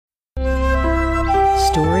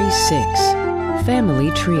Story 6,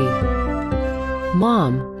 Family Tree.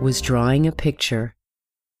 Mom was drawing a picture.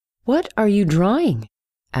 "What are you drawing?"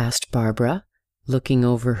 asked Barbara, looking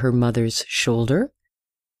over her mother's shoulder.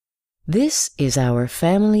 "This is our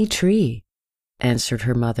family tree," answered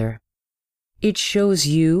her mother. "It shows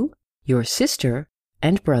you, your sister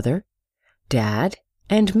and brother, Dad,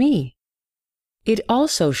 and me. It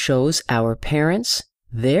also shows our parents,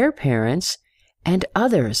 their parents, and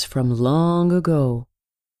others from long ago."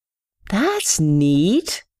 "That's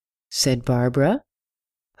neat," said Barbara.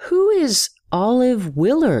 "Who is Olive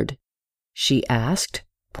Willard?" she asked,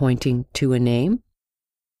 pointing to a name.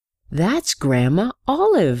 "That's Grandma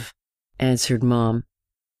Olive," answered Mom.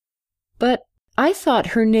 "But I thought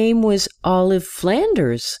her name was Olive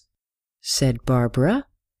Flanders," said Barbara.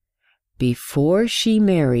 "Before she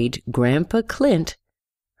married Grandpa Clint,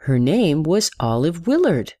 her name was Olive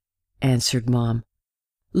Willard," answered Mom.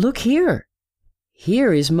 "Look here.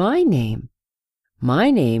 Here is my name.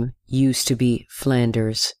 My name used to be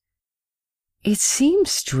Flanders." "It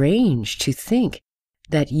seems strange to think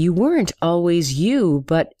that you weren't always you,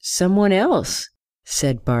 but someone else,"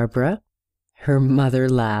 said Barbara. Her mother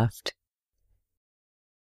laughed.